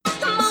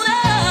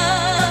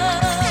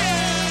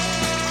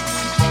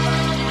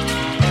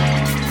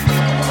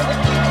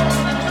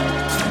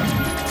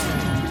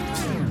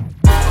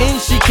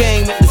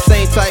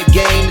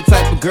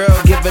girl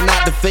giving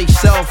out the fake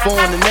cell phone,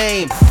 the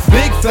name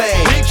Big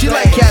Fame. She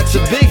like cats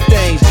of big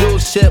things.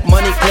 Jewels chip,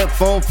 money clip,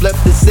 phone flip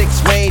the 6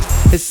 range.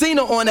 And seen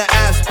her on the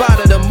ass,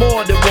 spotted her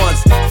more than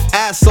once.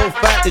 Ass so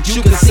fat that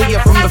you can see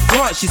her from the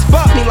front. She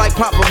spot me like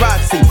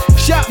paparazzi.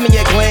 Shot me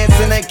a glance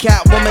in that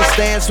Catwoman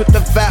stance with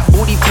the fat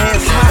booty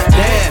pants. Hot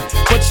damn.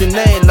 What's your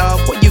name,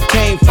 love? Where you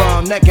came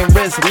from? Neck and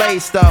wrist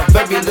laced up.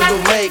 Very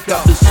little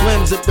makeup. The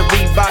swims at the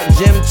Reebok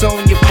gym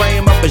tone your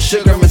frame up. And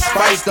sugar and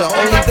spice, the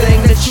only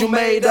thing that you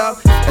made up.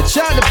 I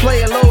tried to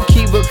play it low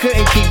key, but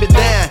couldn't keep it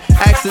down.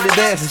 Asked her to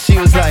dance and she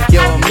was like,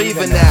 yo, I'm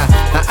leaving now.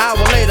 An hour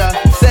later,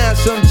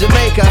 Sam's from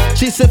Jamaica.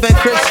 She sipping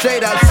Chris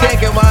straight up,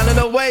 skanking, winding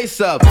her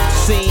waist up.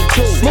 Scene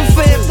 2. My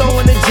fam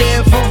throwing the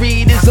jam for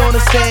Reed is on the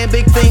stand.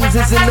 Big things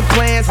is in the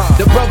plans.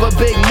 The brother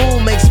Big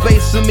Moon makes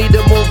space for me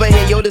to move in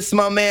here. Yo, this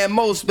my man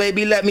Most,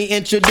 baby, let me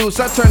introduce.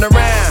 I turn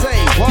around.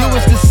 You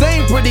was the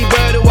same pretty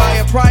bird who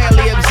I had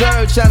priorly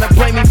observed, trying to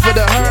play me for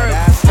the herd.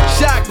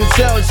 Shocked to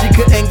tell she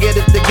couldn't get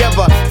it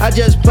together. I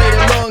just played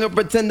along and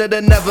pretended I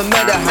never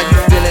met her. How you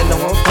feeling? No,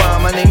 I'm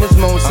fine. My name is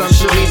Mons. I'm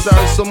Sharice. I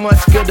heard so much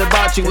good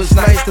about you. It's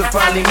nice to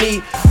finally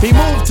meet. We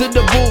moved to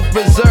the booth,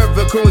 reserved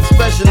a crew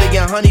especially,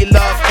 and Honey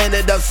Love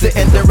ended up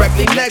sitting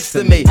directly next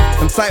to me.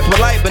 I'm type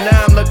polite, but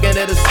now I'm looking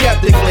at her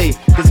skeptically.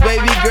 Cause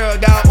baby girl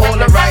got all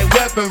the right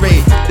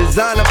weaponry.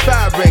 Designer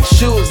fabric,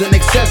 shoes and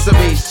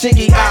accessories.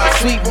 Chinky eyes,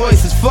 sweet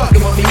voices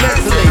fucking with me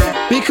mentally.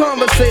 We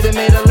conversated,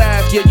 made her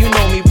laugh, yeah, you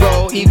know me,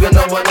 bro. Even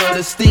though I know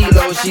the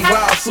stilo, she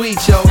wild sweet,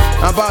 yo.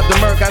 I'm about to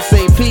murk, I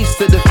say peace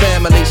to the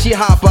family. She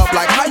hop up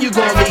like, how you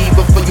gonna leave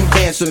before you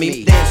dance with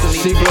me?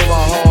 She blew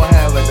my whole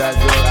head with that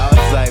dude. I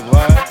was like,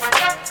 what?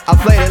 I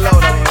played it low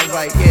though. I was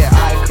like, yeah,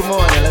 alright, come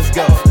on then, let's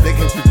go.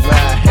 Niggas was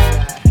mad.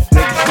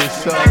 Niggas was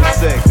so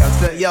sick. I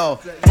said, yo,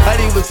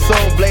 Honey was so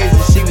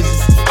blazing. She was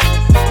just,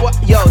 what?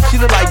 Yo, she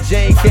looked like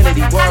Jane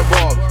Kennedy. Word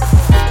ball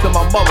to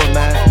my mother,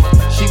 man.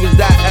 She was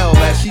that L,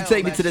 man. She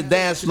take me to the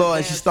dance floor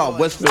and she start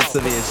whispering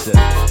to me and shit.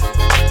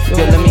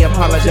 Yo, let me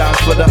apologize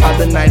for the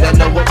other night. I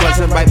know it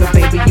wasn't right, but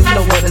baby, you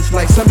know what it's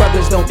like. Some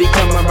brothers don't be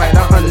coming right.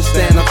 I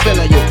understand, I'm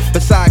feeling you.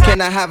 Besides,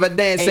 can I have a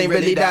dance? Ain't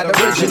really that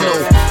original.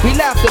 We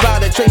laughed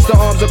about it, traced the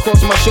arms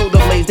across my shoulder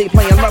blades. They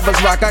playing lovers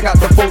rock, I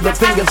got the folded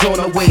fingers on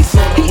the waist.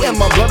 He in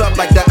my blood up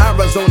like the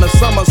Arizona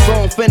summer.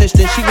 Song finished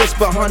and she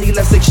whispered, honey,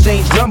 let's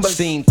exchange numbers.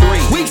 Scene 3.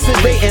 Weeks of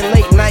dating,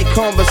 late night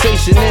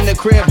conversation in the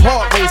crib,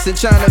 heart racing,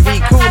 trying to be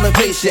cool and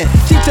patient.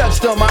 She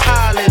touched on my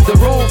eyelids, the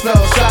room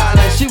fell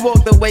silent. She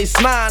walked away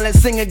smiling,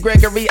 singing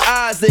Gregory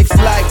Isaacs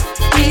like,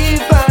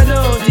 if I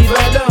don't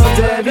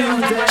debut.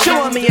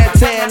 Showing me a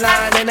tan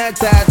line and a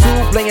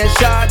tattoo, playing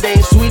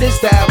Sade,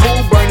 sweetest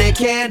taboo, burning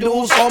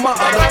candles. All my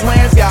other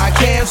plans got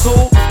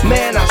canceled.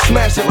 Man, I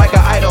smashed it like an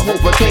Idaho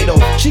potato.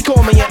 She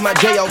called me at my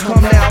jail,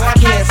 come now, I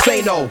can't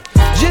say no.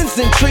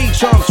 Jensen tree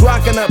trunks,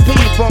 rocking a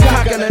pee from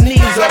cocking her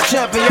knees up.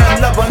 Champion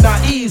lover, not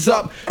ease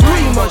up. 3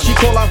 months, she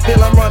call, I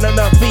feel I'm running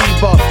a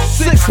fever.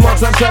 6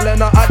 months, I'm telling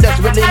her I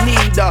desperately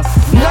need her.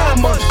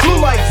 9 months,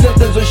 flu-like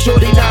symptoms with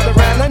shorty not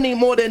around. I need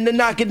more than to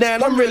knock it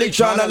down, I'm really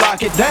trying to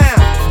lock it down.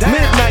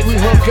 Midnight, we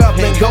hook up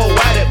and go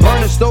at it.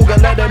 Burn a stove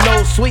and let her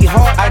know,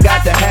 sweetheart, I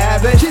got to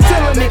have it. She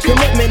telling me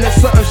commitment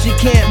is something she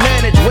can't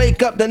manage.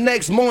 Wake up the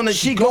next morning,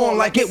 she going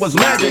like it was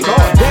magic.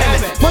 Oh,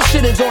 damn it. My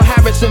shit is on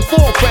Harrison,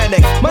 full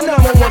frantic. My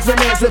number wants an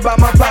answer by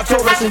my plot,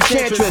 Taurus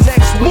Enchantress.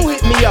 Who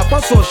hit me up?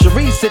 I saw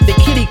Sharice at the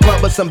kitty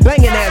club with some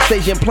banging ass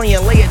Asian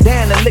playing Lay It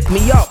Down and Lick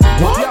Me Up.